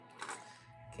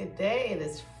Good day. It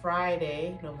is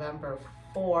Friday, November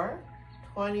 4,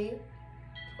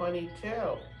 2022.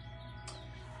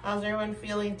 How's everyone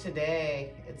feeling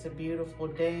today? It's a beautiful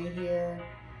day here.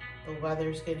 The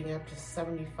weather's getting up to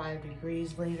 75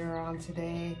 degrees later on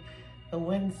today. The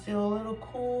wind's still a little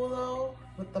cool though,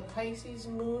 with the Pisces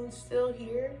moon still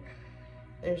here.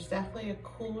 There's definitely a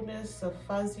coolness, a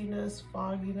fuzziness,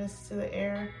 fogginess to the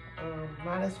air.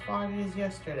 Not as foggy as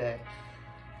yesterday.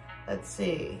 Let's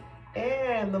see.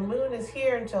 And the moon is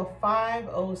here until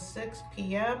 5:06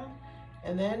 p.m.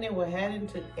 and then it will head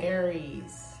into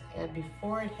Aries. And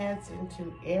before it heads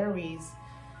into Aries,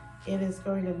 it is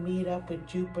going to meet up with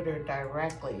Jupiter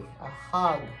directly, a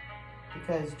hug,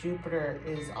 because Jupiter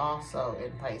is also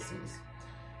in Pisces.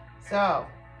 So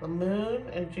the moon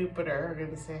and Jupiter are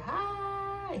going to say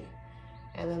hi,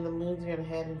 and then the moon's going to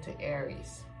head into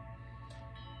Aries.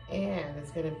 And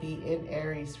it's going to be in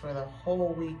Aries for the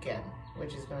whole weekend,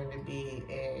 which is going to be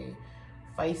a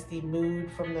feisty mood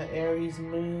from the Aries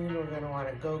moon. We're going to want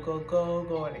to go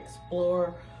and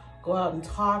explore, go out and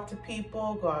talk to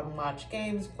people, go out and watch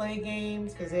games, play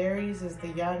games, because Aries is the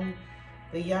young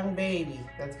baby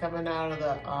that's coming out of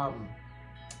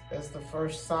that's the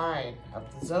first sign of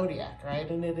the zodiac, right?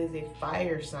 And it is a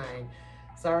fire sign,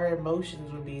 so our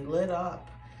emotions would be lit up.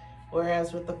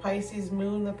 Whereas with the Pisces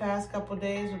moon the past couple of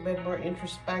days, we've been more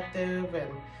introspective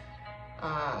and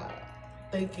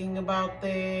thinking about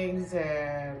things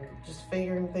and just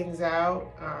figuring things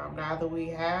out. Now that we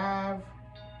have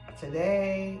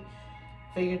today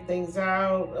figured things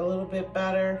out a little bit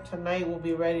better, tonight we'll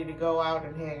be ready to go out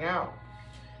and hang out.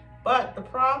 But the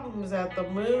problem is that the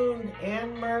moon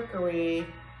and Mercury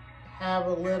have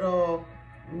a little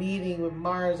meeting with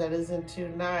Mars that isn't too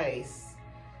nice.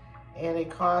 And it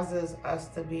causes us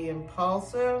to be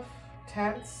impulsive,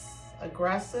 tense,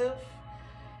 aggressive,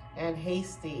 and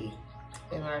hasty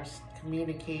in our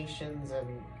communications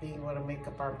and being able to make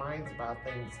up our minds about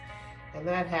things. And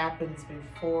that happens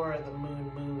before the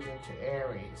moon moves into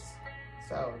Aries.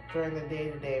 So during the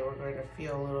day-to-day, we're going to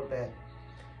feel a little bit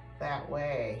that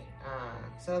way.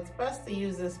 So it's best to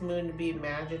use this moon to be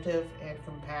imaginative and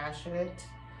compassionate,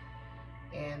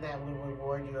 and that will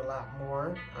reward you a lot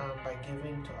more by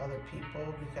giving to other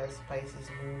people, because Pisces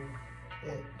moon,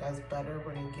 it does better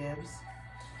when it gives.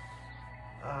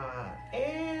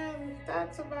 And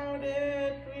that's about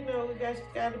it. You know, you guys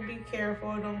gotta be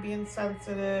careful, don't be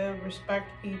insensitive,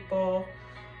 respect people,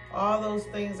 all those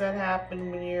things that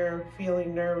happen when you're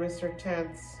feeling nervous or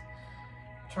tense.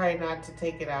 Try not to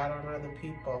take it out on other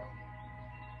people.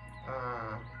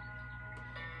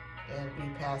 And be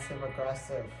passive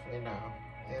aggressive, you know,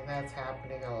 and that's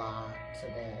happening a lot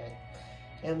today.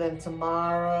 And then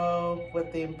tomorrow,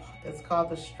 with it's called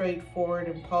the straightforward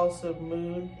impulsive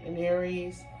moon in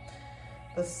Aries,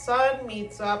 the sun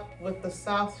meets up with the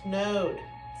south node.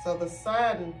 So the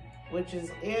sun, which is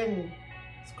in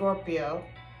Scorpio,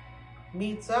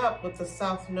 meets up with the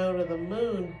south node of the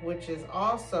moon, which is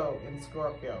also in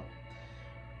Scorpio.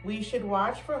 We should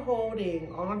watch for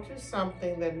holding onto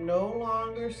something that no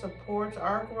longer supports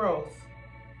our growth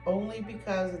only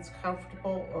because it's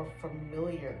comfortable or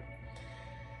familiar.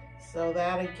 So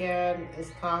that again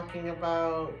is talking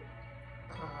about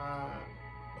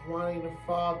wanting to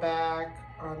fall back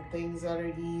on things that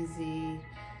are easy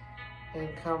and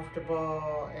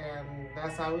comfortable, and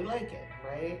that's how we like it,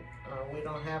 right? We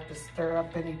don't have to stir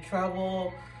up any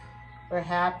trouble. We're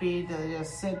happy to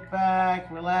just sit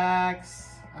back, relax.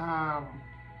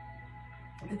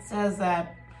 It says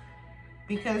that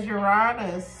because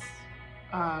Uranus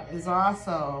is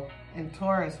also in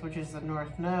Taurus, which is the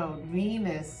north node,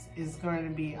 Venus is going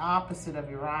to be opposite of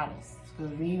Uranus,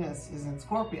 because Venus is in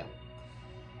Scorpio.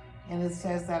 And it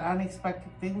says that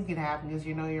unexpected things can happen, because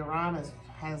you know Uranus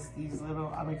has these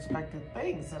little unexpected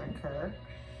things that occur.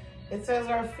 It says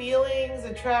our feelings,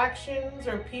 attractions,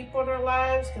 or people in our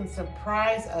lives can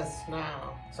surprise us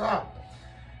now. So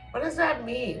what does that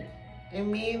mean? It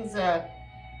means that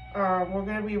we're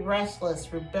going to be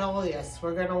restless, rebellious.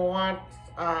 We're going to want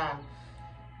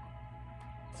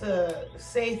to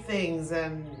say things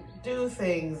and do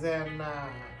things, and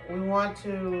we want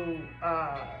to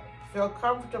feel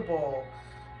comfortable,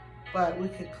 but we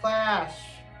could clash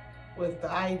with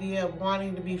the idea of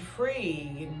wanting to be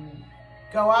free and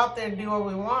go out there and do what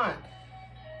we want.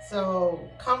 So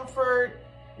comfort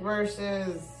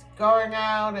versus going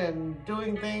out and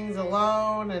doing things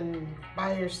alone and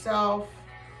by yourself,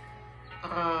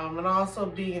 and also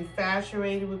being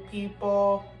infatuated with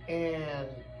people and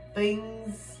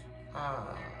things,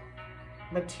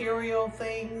 material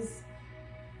things,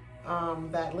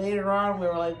 that later on we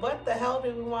were like, what the hell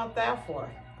do we want that for?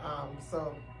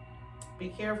 So be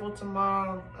careful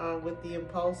tomorrow with the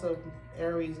impulsive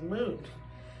Aries moon.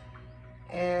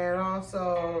 And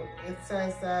also, it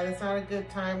says that it's not a good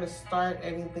time to start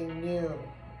anything new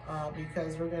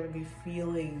because we're going to be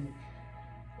feeling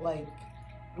like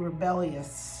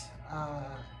rebellious,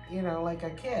 you know, like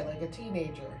a kid, like a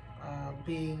teenager,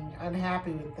 being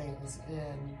unhappy with things.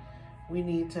 And we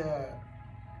need to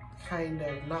kind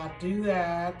of not do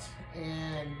that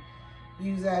and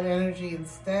use that energy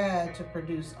instead to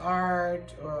produce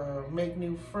art or make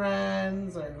new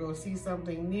friends or go see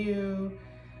something new.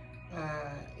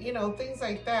 You know, things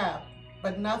like that,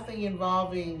 but nothing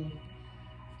involving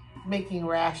making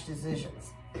rash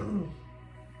decisions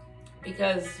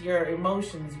because your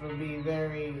emotions will be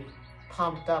very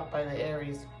pumped up by the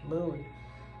Aries moon.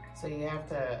 So you have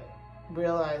to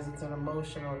realize it's an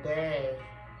emotional day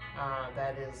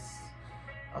that is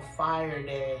a fire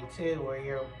day too, where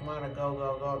you want to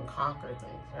go and conquer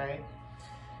things, right?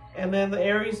 And then the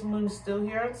Aries moon's still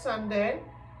here on Sunday,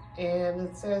 and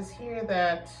it says here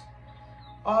that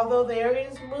although the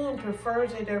Aries moon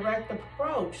prefers a direct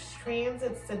approach,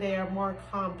 transits today are more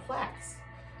complex.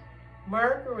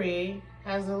 Mercury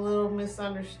has a little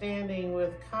misunderstanding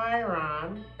with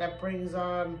Chiron that brings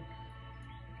on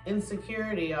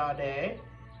insecurity all day.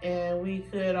 And we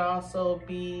could also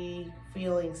be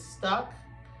feeling stuck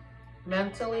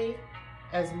mentally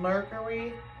as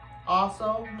Mercury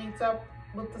also meets up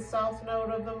with the south node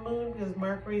of the moon, because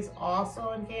Mercury's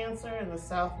also in Cancer and the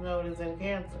south node is in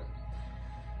Cancer.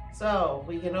 So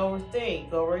we can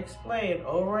overthink, over-explain,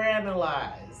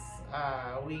 overanalyze.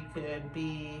 We could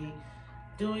be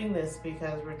doing this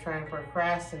because we're trying to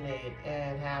procrastinate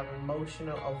and have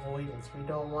emotional avoidance. We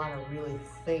don't want to really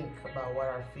think about what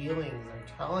our feelings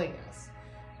are telling us.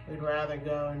 We'd rather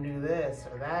go and do this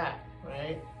or that,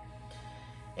 right?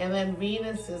 And then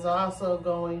Venus is also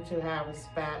going to have a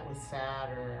spat with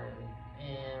Saturn,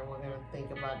 and we're going to think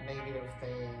about negative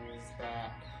things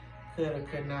that could or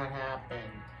could not happen.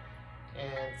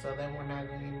 And so then we're not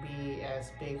going to be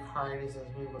as big-hearted as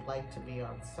we would like to be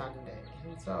on Sunday.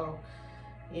 And so,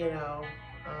 you know,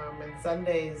 and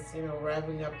Sunday's, you know,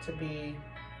 revving up to be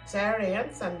Saturday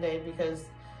and Sunday, because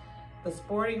the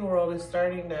sporting world is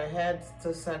starting to head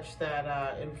to such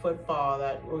that in football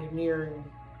that we're nearing,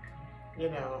 you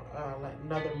know, like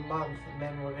another month, and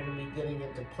then we're going to be getting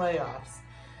into playoffs.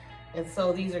 And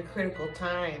so these are critical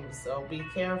times. So be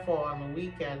careful on the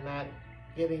weekend not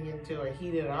getting into a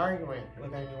heated argument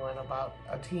with anyone about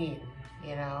a team,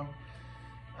 you know.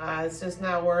 It's just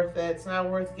not worth it. It's not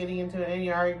worth getting into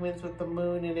any arguments with the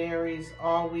moon in Aries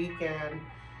all weekend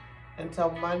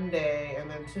until Monday, and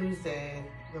then Tuesday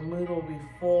the moon will be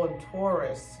full in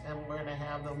Taurus, and we're going to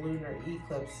have the lunar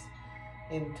eclipse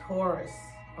in Taurus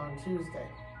on Tuesday.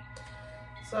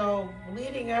 So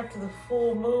leading up to the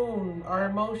full moon, our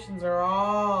emotions are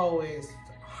always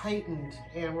heightened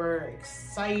and we're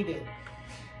excited.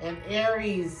 And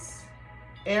Aries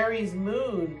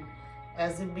moon,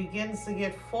 as it begins to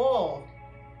get full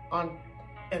on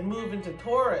and move into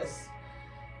Taurus,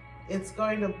 it's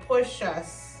going to push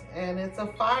us, and it's a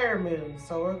fire moon.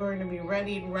 So we're going to be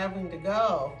ready and revving to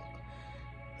go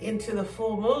into the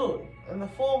full moon. And the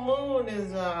full moon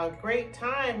is a great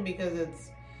time because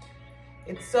it's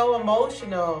so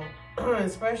emotional,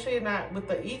 especially not with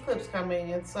the eclipse coming.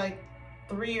 It's like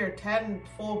 3 or 10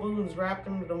 full moons wrapped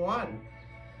into one.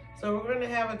 So we're going to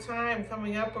have a time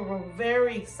coming up where we're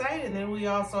very excited. Then we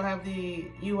also have the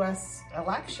U.S.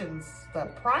 elections, the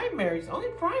primaries, only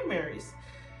primaries.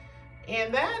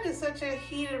 And that is such a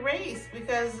heated race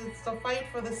because it's the fight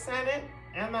for the Senate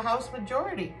and the House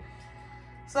majority.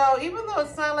 So even though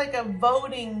it's not like a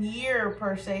voting year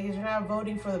per se, because you're not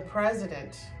voting for the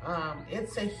president,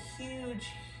 it's a huge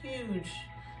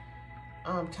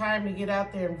time to get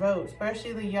out there and vote,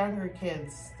 especially the younger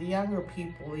kids, the younger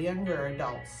people, the younger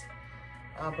adults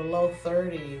below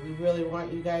 30. We really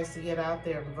want you guys to get out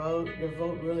there and vote. Your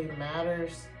vote really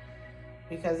matters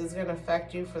because it's going to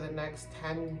affect you for the next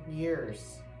 10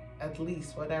 years, at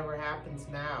least, whatever happens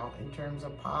now in terms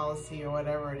of policy or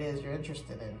whatever it is you're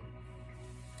interested in.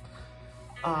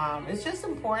 It's just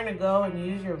important to go and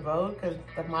use your vote because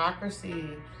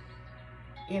democracy,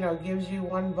 you know, gives you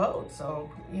one vote. So,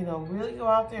 you know, really go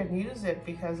out there and use it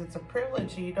because it's a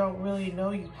privilege you don't really know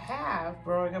you have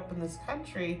growing up in this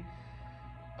country,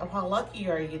 of how lucky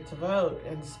you are you get to vote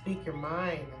and speak your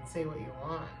mind and say what you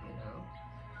want, you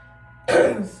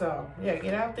know. So, yeah,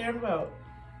 get out there and vote.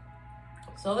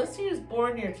 So let's see who's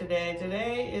born here today.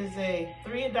 Today is a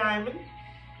 3 of diamond.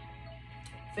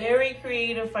 Very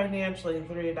creative financially,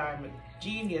 3 of diamond.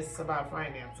 Genius about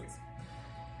finances.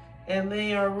 And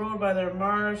they are ruled by their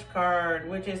Mars card,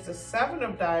 which is the 7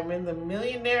 of Diamond, the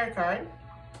Millionaire card.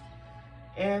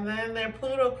 And then their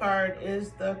Pluto card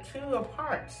is the 2 of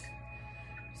Hearts.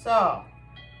 So,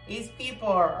 these people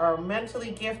are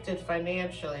mentally gifted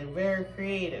financially, very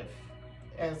creative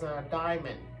as a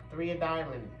diamond, 3 of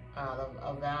Diamond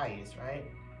of values, right?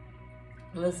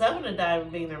 And the 7 of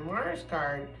Diamond being their Mars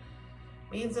card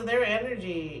means that their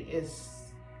energy is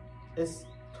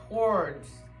towards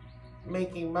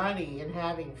making money and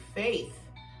having faith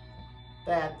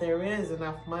that there is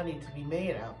enough money to be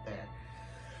made out there.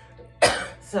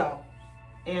 So,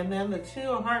 and then the 2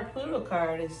 of Heart Pluto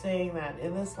card is saying that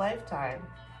in this lifetime,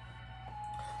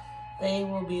 they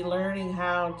will be learning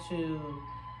how to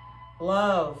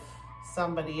love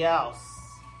somebody else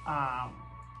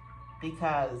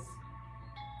because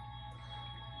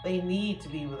they need to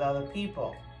be with other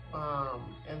people.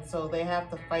 And so they have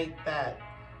to fight that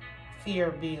fear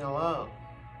of being alone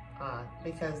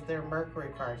because their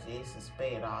Mercury card is the Ace of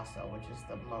Spades also, which is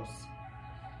the most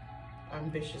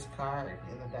ambitious card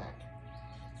in the deck.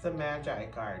 It's the Magi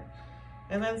card.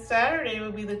 And then Saturday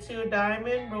would be the 2 of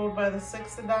Diamond, ruled by the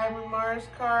 6 of Diamond Mars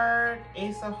card,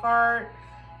 Ace of Heart.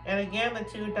 And again, the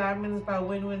 2 of Diamond is about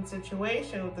win-win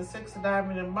situation with the 6 of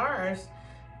Diamond and Mars.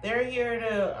 They're here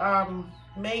to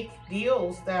make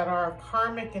deals that are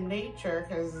karmic in nature,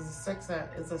 because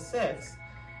it's a 6.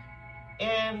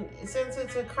 And since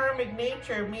it's a karmic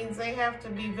nature, it means they have to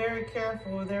be very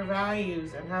careful with their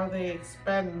values and how they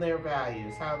expend their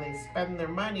values, how they spend their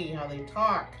money, how they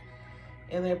talk.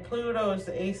 And their Pluto is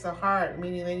the Ace of Heart,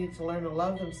 meaning they need to learn to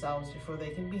love themselves before they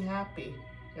can be happy.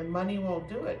 And money won't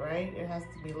do it, right? It has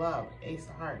to be love, Ace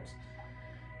of Hearts.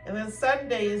 And then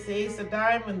Sunday is the Ace of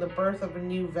Diamond, the birth of a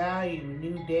new value,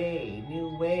 new day,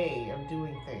 new way of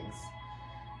doing things.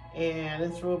 And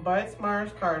it's ruled by its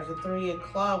Mars cards, the 3 of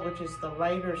Club, which is the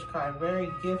writer's card, very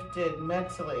gifted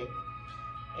mentally.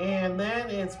 And then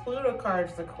it's Pluto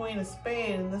cards, the Queen of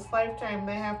Spades. In this lifetime,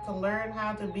 they have to learn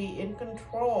how to be in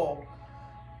control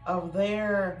of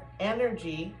their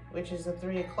energy, which is the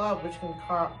 3 of Club, which can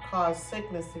cause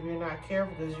sickness if you're not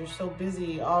careful because you're so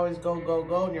busy, always go, go,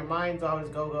 go, and your mind's always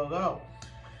go, go, go.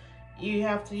 You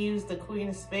have to use the Queen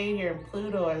of Spades here and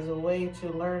Pluto as a way to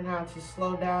learn how to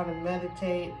slow down and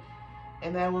meditate,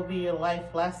 and that will be your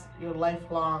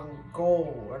lifelong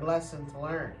goal or lesson to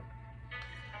learn.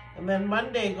 And then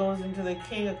Monday goes into the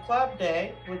King of Club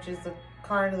day, which is the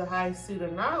card of the high suit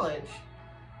of knowledge,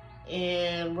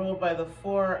 and ruled by the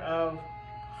 4 of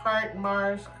Heart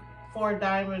Mars, 4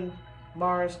 Diamond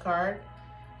Mars card,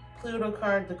 Pluto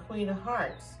card, the Queen of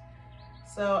Hearts.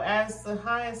 So as the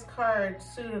highest card,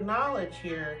 suit of knowledge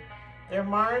here, their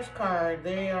Mars card,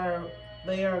 they are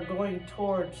going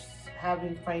towards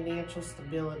having financial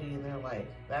stability in their life.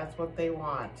 That's what they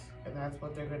want, and that's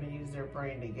what they're going to use their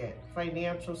brain to get.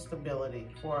 Financial stability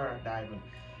for our diamond.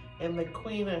 And the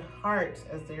Queen of Hearts,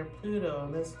 as their Pluto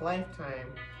in this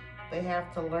lifetime, they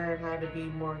have to learn how to be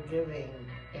more giving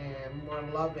and more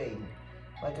loving,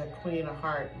 like a Queen of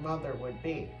Heart mother would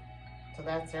be. So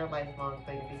that's their lifelong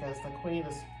thing, because the Queen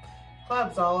of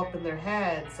Clubs all up in their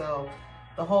head. So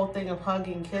the whole thing of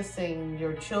hugging, kissing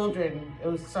your children, it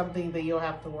was something that you'll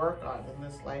have to work on in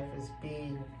this life, is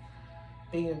being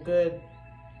a good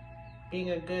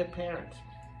parent.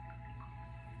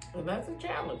 And that's a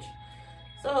challenge.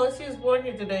 So let's see who's born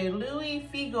here today. Louis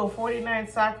Figo, 49,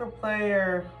 soccer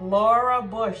player. Laura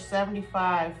Bush,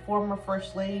 75, former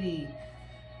First Lady.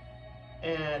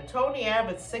 And Tony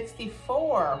Abbott,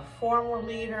 64, former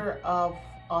leader of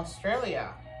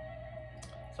Australia.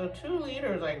 So 2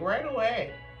 leaders, like right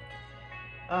away.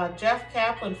 Jeff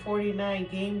Kaplan, 49,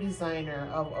 game designer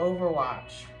of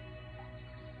Overwatch.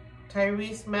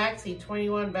 Tyrese Maxey,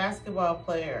 21, basketball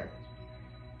player.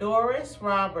 Doris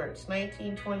Roberts,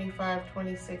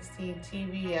 1925-2016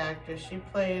 TV actress. She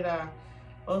played,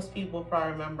 most people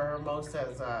probably remember her most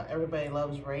as Everybody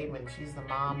Loves Raymond. She's the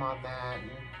mom on that.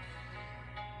 And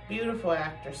beautiful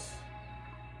actress.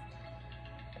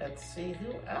 Let's see,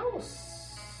 who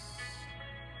else?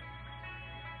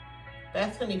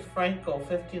 Bethany Frankel,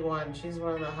 51. She's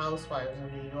one of the housewives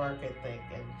in New York, I think,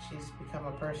 and she's become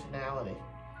a personality.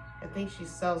 I think she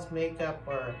sells makeup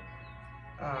or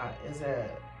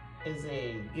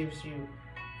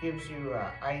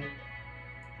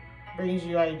brings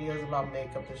you ideas about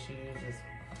makeup that she uses.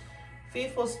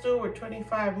 Fifi Stewart,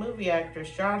 25, movie actress.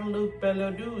 Jean-Luc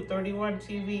Belledoux, 31,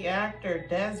 TV actor.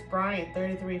 Des Bryant,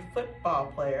 33, football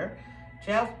player.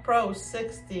 Jeff Probst,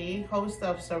 60, host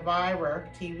of Survivor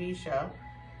TV show.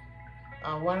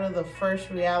 One of the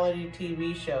first reality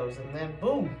TV shows, and then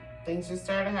boom, things just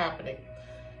started happening.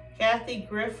 Kathy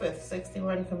Griffith,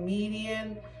 61,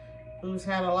 comedian. who's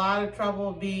had a lot of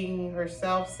trouble being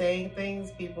herself, saying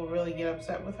things. People really get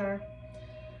upset with her.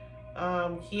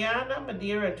 Kiana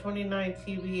Madeira, 29,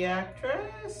 TV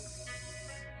actress.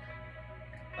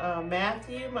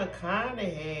 Matthew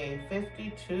McConaughey,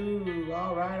 52.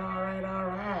 All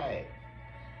right.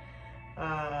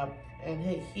 And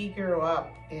he grew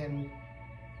up in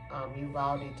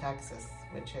Uvalde, Texas,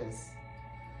 which is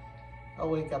a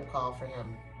wake-up call for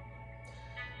him.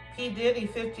 P. Diddy,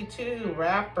 52,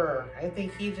 rapper. I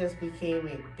think he just became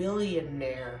a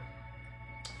billionaire.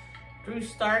 Drew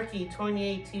Starkey,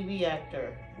 28, TV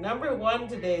actor. Number 1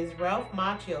 today is Ralph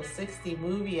Macchio, 60,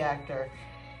 movie actor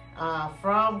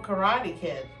from Karate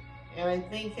Kid. And I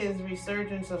think his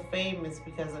resurgence of fame is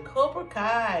because of Cobra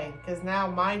Kai, because now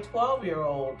my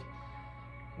 12-year-old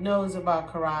knows about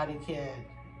Karate Kid,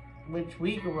 which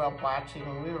we grew up watching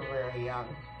when we were very young,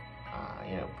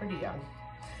 pretty young.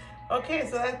 Okay,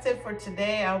 so that's it for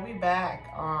today. I'll be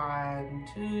back on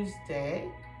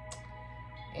Tuesday,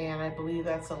 and I believe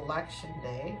that's election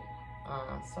day.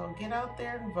 So get out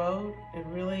there and vote. It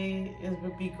really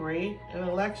would be great. And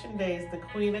election day is the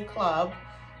Queen of Club,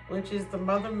 which is the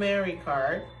Mother Mary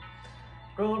card,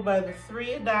 ruled by the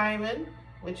 3 of Diamond,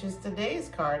 which is today's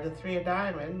card, the 3 of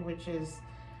Diamond, which is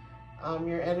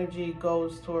your energy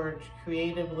goes towards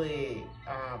creatively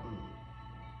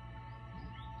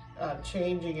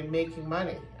changing and making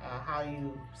money, how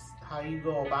you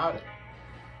go about it.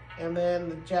 And then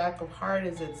the Jack of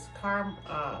Hearts is its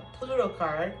Pluto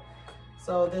card.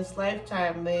 So this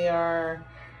lifetime they are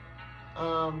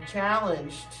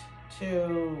challenged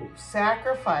to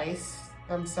sacrifice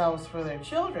themselves for their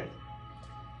children.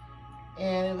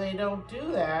 And if they don't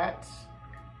do that,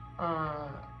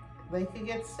 they could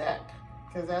get sick,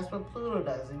 because that's what Pluto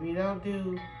does. If you don't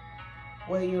do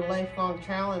what your lifelong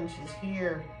challenge is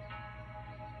here,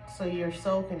 so your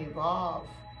soul can evolve,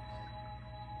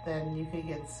 then you could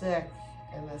get sick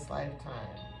in this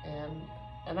lifetime.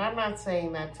 And I'm not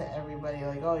saying that to everybody,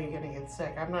 like, oh, you're gonna get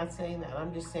sick. I'm not saying that.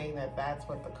 I'm just saying that that's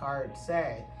what the cards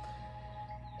say.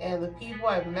 And the people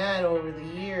I've met over the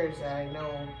years that I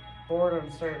know born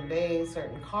on certain days,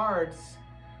 certain cards,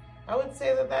 I would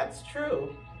say that that's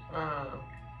true.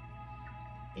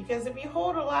 Because if you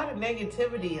hold a lot of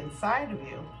negativity inside of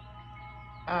you,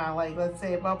 like let's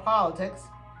say about politics,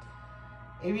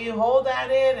 if you hold that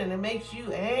in and it makes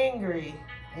you angry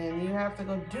and you have to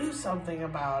go do something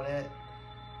about it,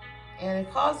 and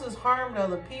it causes harm to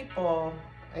other people,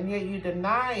 and yet you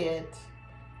deny it,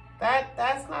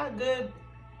 that's not good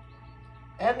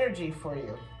energy for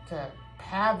you to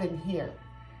have in here.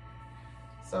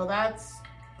 So that's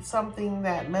something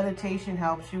that meditation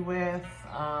helps you with.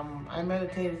 I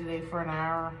meditated today for an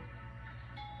hour,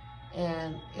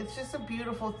 and it's just a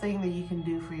beautiful thing that you can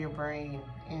do for your brain.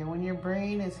 And when your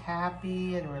brain is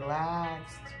happy and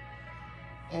relaxed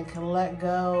and can let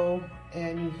go,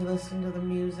 and you can listen to the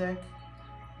music,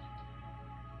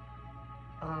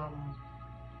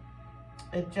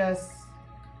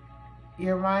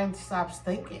 your mind stops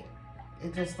thinking.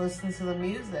 It just listens to the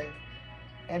music,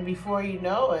 and before you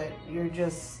know it, you're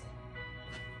just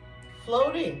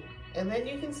floating. And then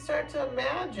you can start to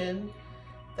imagine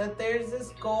that there's this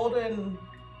golden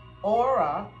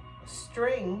aura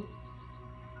string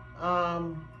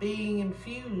being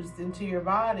infused into your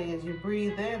body. As you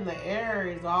breathe in, the air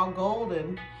is all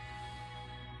golden,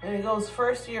 and it goes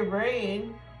first to your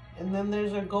brain, and then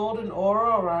there's a golden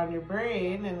aura around your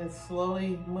brain, and it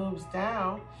slowly moves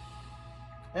down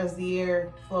as the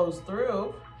air flows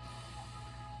through.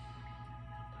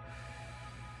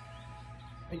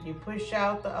 And you push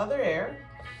out the other air,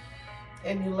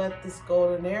 and you let this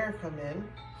golden air come in.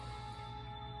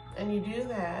 And you do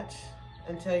that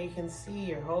until you can see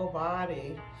your whole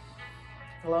body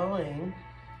glowing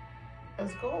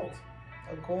as gold,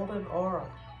 a golden aura.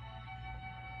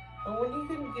 And when you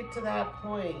can get to that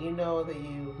point, you know that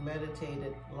you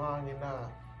meditated long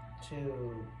enough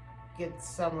to get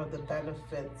some of the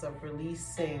benefits of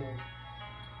releasing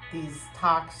these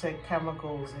toxic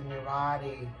chemicals in your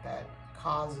body that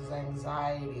causes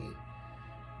anxiety,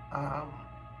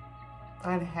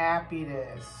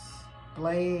 unhappiness,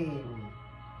 blame,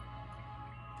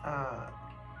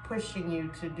 pushing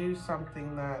you to do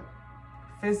something that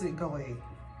physically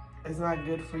is not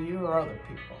good for you or other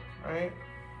people, right?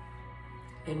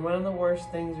 And one of the worst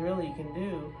things really you can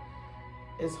do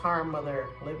is harm other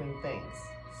living things.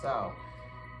 So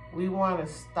we want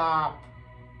to stop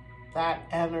that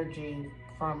energy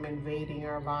from invading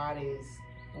our bodies,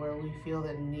 where we feel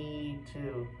the need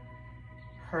to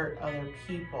hurt other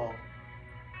people,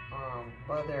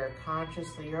 whether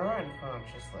consciously or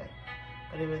unconsciously.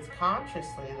 But if it's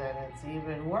consciously, then it's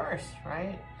even worse,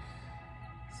 right?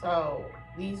 So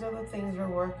these are the things we're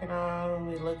working on when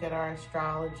we look at our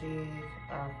astrology,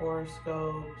 our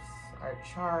horoscopes, our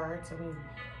charts, and we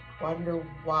wonder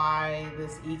why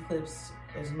this eclipse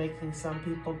is making some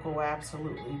people go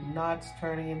absolutely nuts,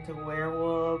 turning into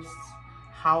werewolves,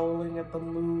 howling at the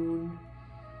moon,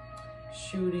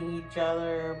 shooting each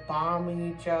other,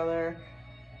 bombing each other.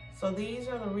 So these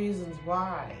are the reasons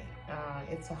why.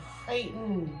 It's a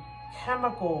heightened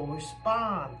chemical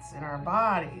response in our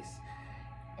bodies.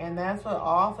 And that's what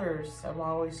authors have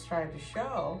always tried to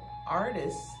show,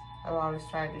 artists have always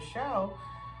tried to show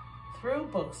through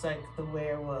books like The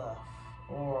Werewolf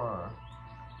or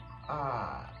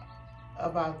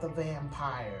about the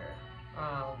vampire.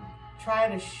 Try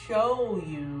to show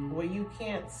you what you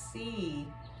can't see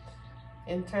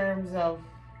in terms of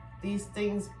these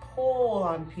things pull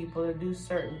on people to do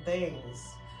certain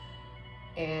things.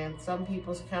 And some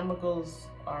people's chemicals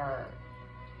are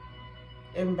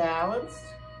imbalanced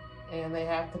and they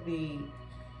have to be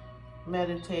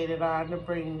meditated on to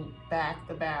bring back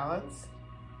the balance.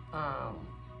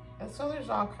 And so there's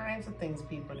all kinds of things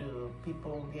people do.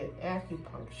 People get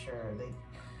acupuncture, they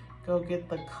go get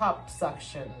the cup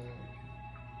suction,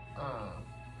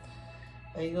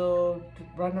 they go to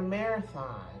run a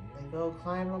marathon, they go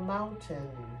climb a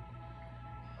mountain.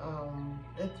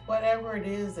 It's whatever it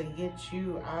is that gets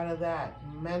you out of that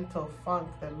mental funk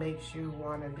that makes you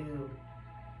want to do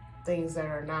things that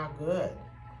are not good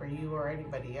for you or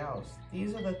anybody else.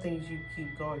 These are the things you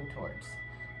keep going towards.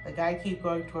 Like I keep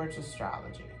going towards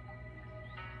astrology.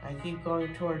 I keep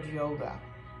going towards yoga.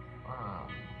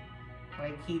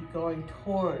 I keep going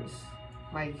towards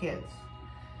my kids.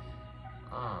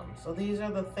 So these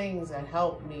are the things that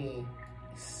help me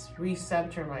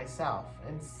recenter myself.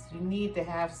 And you need to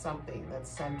have something that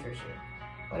centers you,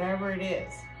 whatever it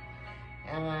is.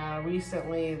 And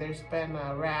recently there's been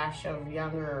a rash of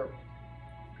younger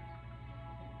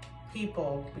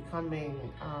people becoming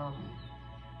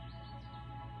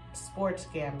sports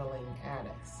gambling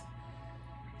addicts.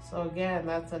 So again,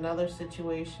 that's another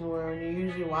situation where when you're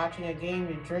usually watching a game,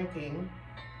 you're drinking,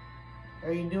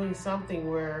 or you're doing something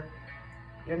where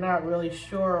you're not really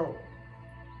sure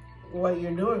what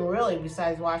you're doing really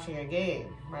besides watching a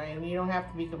game, right? And you don't have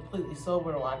to be completely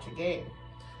sober to watch a game.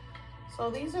 So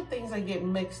these are things that get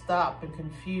mixed up and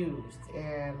confused,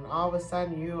 and all of a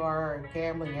sudden you are a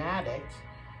gambling addict,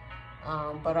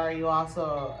 but are you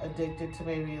also addicted to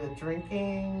maybe the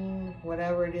drinking,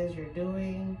 whatever it is you're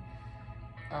doing?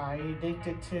 Are you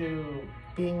addicted to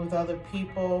being with other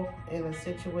people in a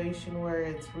situation where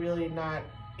it's really not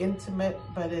intimate,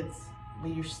 but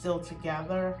you're still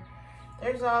together?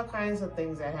 There's all kinds of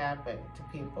things that happen to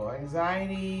people.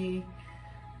 Anxiety,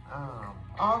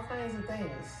 all kinds of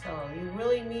things. So you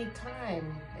really need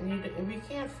time. And if you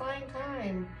can't find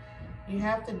time, you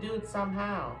have to do it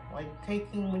somehow. Like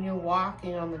when you're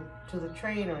walking to the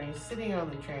train, or you're sitting on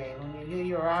the train, when you get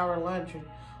your hour lunch,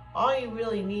 all you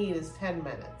really need is 10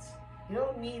 minutes. You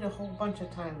don't need a whole bunch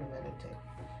of time to meditate.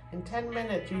 In 10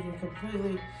 minutes, you can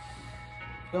completely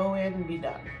go in and be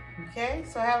done. Okay,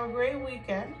 so have a great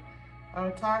weekend. I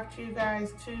will talk to you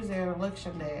guys Tuesday on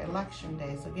election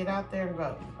day. So get out there and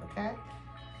vote, okay?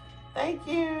 Thank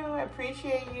you. I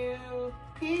appreciate you.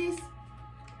 Peace.